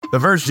The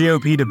first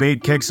GOP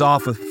debate kicks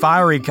off with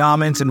fiery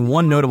comments and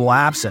one notable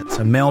absence.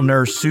 A male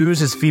nurse sues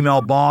his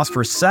female boss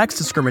for sex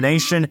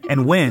discrimination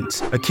and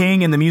wins. A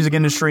king in the music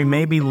industry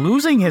may be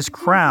losing his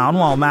crown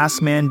while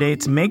mask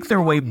mandates make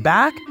their way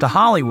back to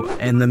Hollywood.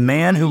 And the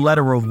man who led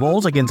a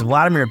revolt against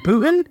Vladimir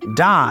Putin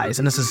dies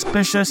in a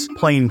suspicious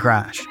plane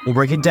crash. We'll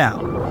break it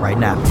down right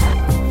now.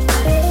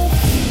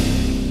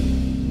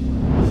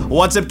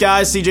 What's up,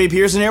 guys? CJ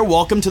Pearson here.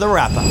 Welcome to the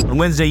wrap-up. On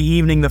Wednesday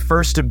evening, the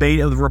first debate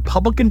of the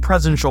Republican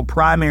presidential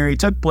primary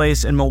took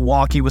place in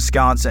Milwaukee,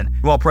 Wisconsin.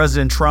 While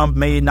President Trump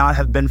may not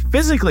have been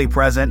physically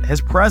present,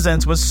 his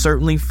presence was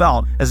certainly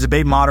felt as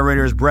debate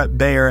moderators Bret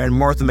Baier and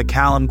Martha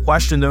MacCallum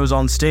questioned those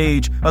on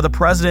stage of the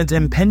president's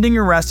impending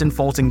arrest in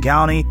Fulton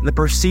County and the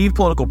perceived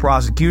political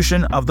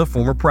prosecution of the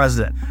former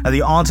president. At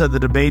the onset of the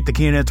debate, the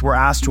candidates were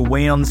asked to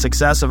weigh in on the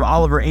success of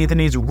Oliver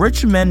Anthony's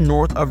Rich Men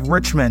North of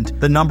Richmond,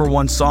 the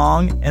 #1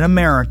 song in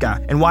America,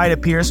 and why it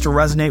appears to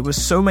resonate with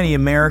so many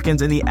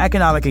Americans and the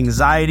economic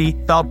anxiety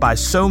felt by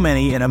so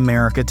many in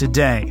America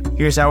today.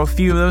 Here's how a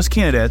few of those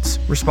candidates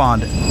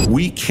responded.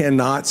 We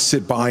cannot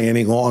sit by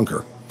any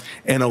longer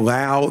and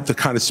allow the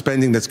kind of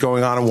spending that's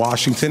going on in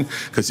Washington,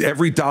 because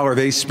every dollar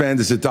they spend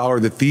is a dollar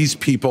that these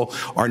people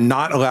are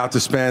not allowed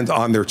to spend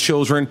on their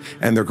children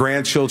and their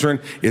grandchildren.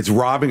 It's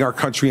robbing our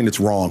country and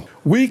it's wrong.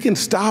 We can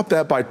stop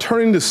that by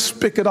turning the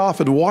spigot off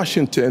at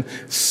Washington,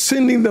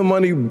 sending the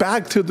money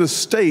back to the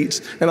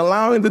states, and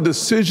allowing the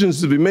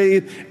decisions to be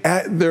made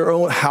at their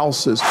own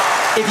houses.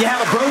 If you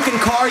have a broken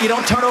car, you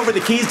don't turn over the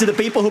keys to the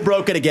people who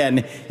broke it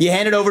again. You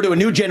hand it over to a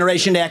new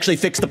generation to actually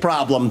fix the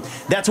problem.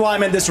 That's why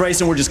I'm in this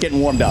race and we're just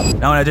getting warmed up.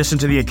 Now, in addition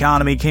to the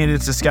economy,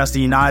 candidates discussed the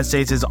United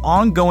States'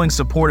 ongoing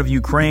support of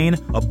Ukraine,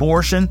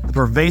 abortion, the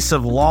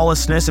pervasive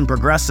lawlessness in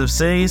progressive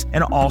cities,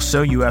 and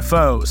also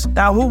UFOs.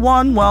 Now, who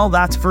won? Well,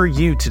 that's for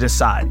you to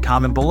decide.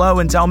 Comment below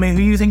and tell me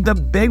who you think the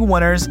big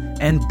winners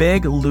and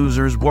big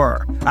losers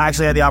were. I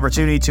actually had the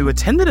opportunity to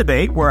attend the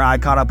debate where I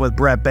caught up with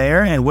Bret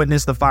Baier and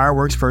witnessed the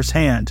fireworks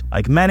firsthand.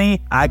 Like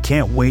many, I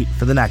can't wait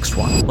for the next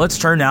one. Let's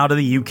turn now to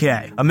the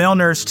UK. A male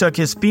nurse took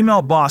his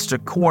female boss to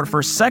court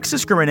for sex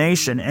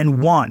discrimination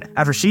and won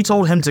after she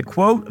told him to,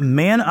 quote,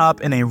 man up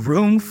in a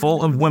room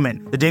full of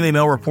women. The Daily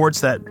Mail reports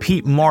that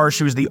Pete Marsh,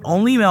 who was the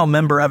only male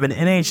member of an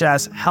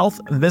NHS health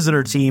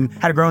visitor team,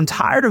 had grown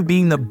tired of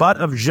being the butt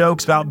of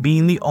jokes about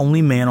being the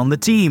only man on the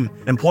team.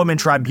 An employment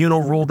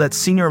tribunal ruled that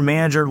senior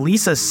manager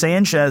Lisa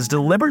Sanchez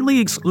deliberately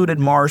excluded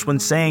Marsh when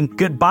saying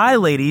goodbye,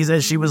 ladies,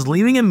 as she was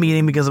leaving a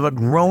meeting because of a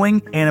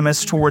growing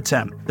animus towards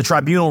him. The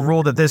tribunal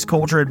ruled that this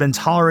culture had been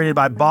tolerated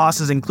by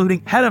bosses,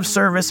 including head of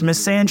service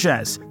Miss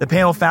Sanchez. The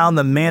panel found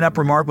the man-up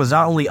remark was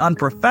not only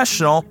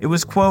unprofessional, it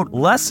was, quote,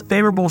 less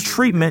favorable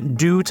treatment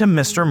due to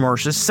Mr.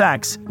 Marsh's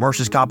sex.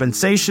 Marsh's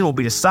compensation will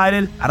be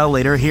decided at a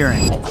later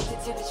hearing.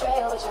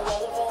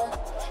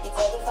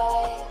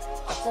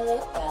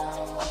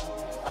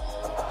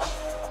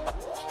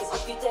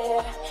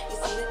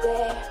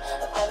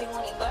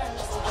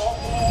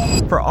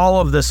 For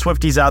all of the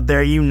Swifties out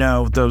there, you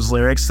know those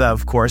lyrics. That,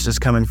 of course, is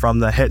coming from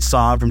the hit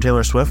song from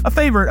Taylor Swift, a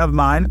favorite of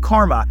mine,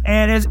 Karma,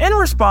 and is in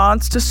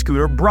response to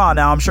Scooter Braun.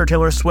 Now, I'm sure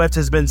Taylor Swift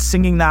has been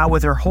singing that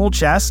with her whole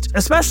chest,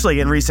 especially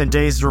in recent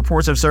days.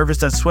 Reports have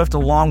surfaced that Swift,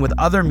 along with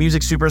other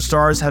music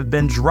superstars, have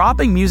been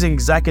dropping music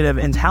executive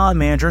and talent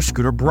manager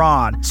Scooter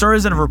Braun.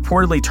 Stars that have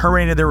reportedly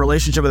terminated their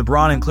relationship with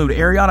Braun include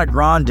Ariana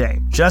Grande,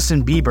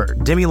 Justin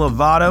Bieber, Demi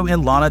Lovato,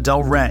 and Lana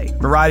Del Rey.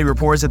 Variety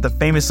reports that the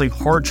famously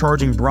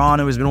hard-charging Braun,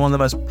 who has been one of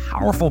the most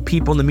powerful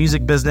people in the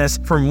music business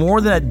for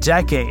more than a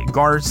decade,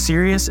 garnered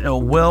serious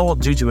ill will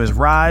due to his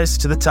rise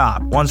to the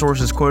top. One source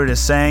is quoted as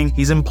saying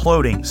he's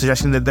imploding,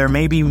 suggesting that there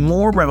may be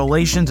more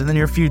revelations in the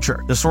near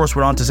future. The source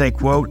went on to say,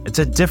 quote, it's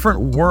a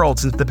different world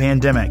since the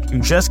pandemic. You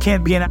just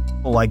can't be an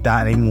asshole like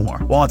that anymore.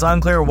 While it's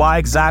unclear why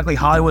exactly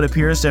Hollywood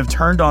appears to have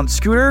turned on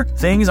Scooter,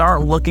 things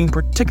aren't looking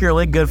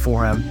particularly good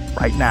for him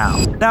right now.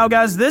 Now,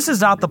 guys, this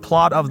is not the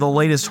plot of the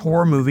latest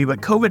horror movie,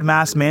 but COVID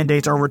mask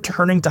mandates are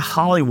returning to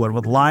Hollywood,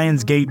 with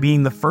Lionsgate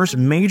being the first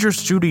major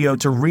studio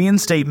to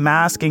reinstate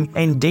masking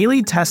and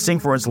daily testing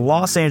for its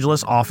Los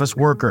Angeles office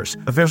workers.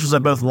 Officials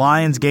at both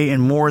Lionsgate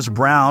and Morris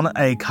Brown,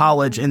 a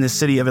college in the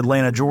city of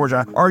Atlanta,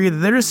 Georgia, argue that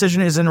their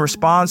decision is in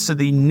response to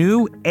the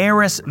new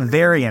Eris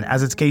variant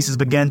as its cases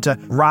begin to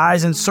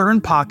rise in certain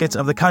pockets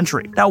of the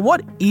country. Now,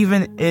 what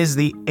even is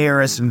the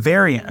Eris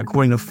variant?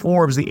 According to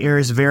Forbes, the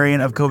Eris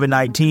variant of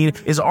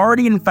COVID-19 is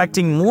already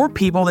infecting more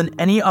people than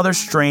any other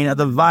strain of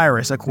the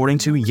virus, according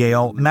to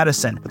Yale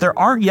Medicine. But there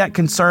aren't yet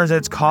concerns that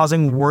it's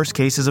causing worse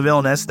cases of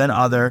illness than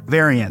other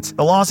variants.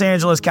 The Los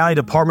Angeles County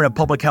Department of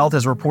Public Health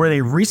has reported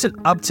a recent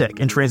uptick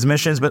in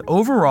transmissions, but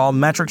overall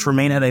metrics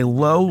remain at a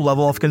low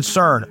level of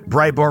concern.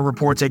 Breitbart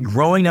reports a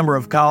growing number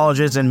of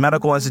colleges and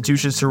medical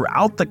institutions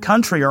throughout the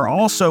country are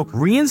also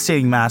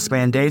reinstating mask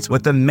mandates,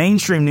 with the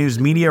mainstream news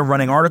media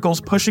running articles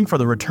pushing for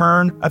the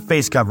return of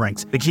face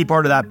coverings. The key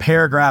part of that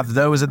paragraph,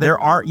 though, is that there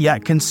aren't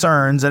yet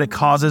concerns that it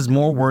causes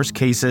more worse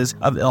cases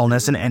of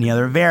illness than any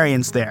other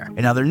variants there.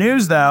 In other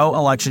news, though,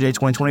 Election Day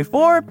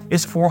 2024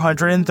 is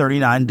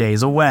 439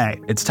 days away.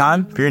 It's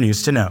time for your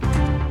news to know.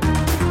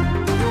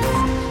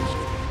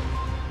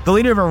 The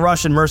leader of a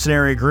Russian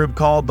mercenary group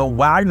called the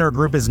Wagner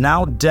Group is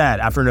now dead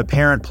after an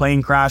apparent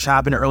plane crash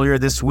happened earlier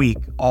this week.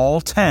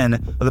 All 10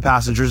 of the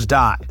passengers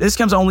died. This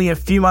comes only a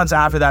few months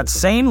after that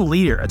same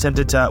leader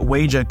attempted to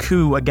wage a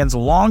coup against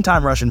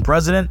longtime Russian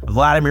President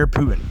Vladimir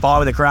Putin.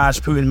 Following the crash,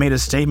 Putin made a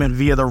statement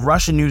via the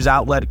Russian news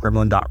outlet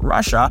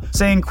Kremlin.Russia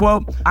saying,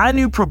 quote, "I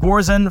knew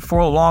Prigozhin for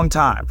a long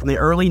time, from the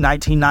early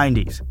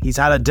 1990s. He's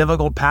had a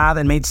difficult path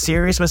and made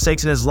serious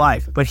mistakes in his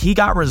life, but he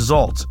got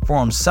results for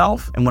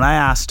himself and when I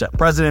asked him."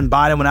 President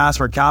Biden, when asked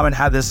for comment,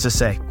 had this to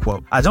say,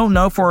 quote, "I don't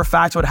know for a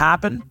fact what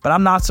happened, but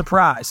I'm not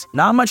surprised.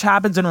 Not much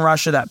happens in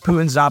Russia that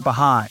Putin's not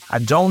behind. I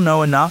don't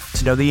know enough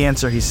to know the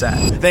answer," he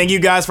said. Thank you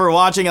guys for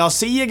watching. I'll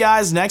see you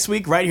guys next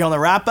week right here on the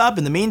Wrap Up.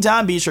 In the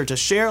meantime, be sure to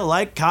share,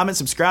 like, comment,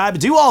 subscribe,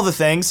 do all the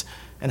things,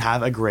 and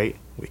have a great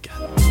weekend.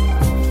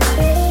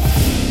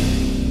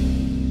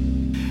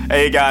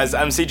 Hey guys,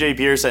 I'm CJ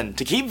Pearson.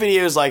 To keep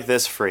videos like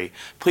this free,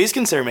 please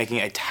consider making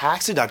a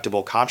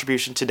tax-deductible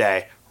contribution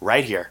today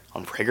right here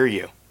on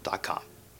PragerU.com.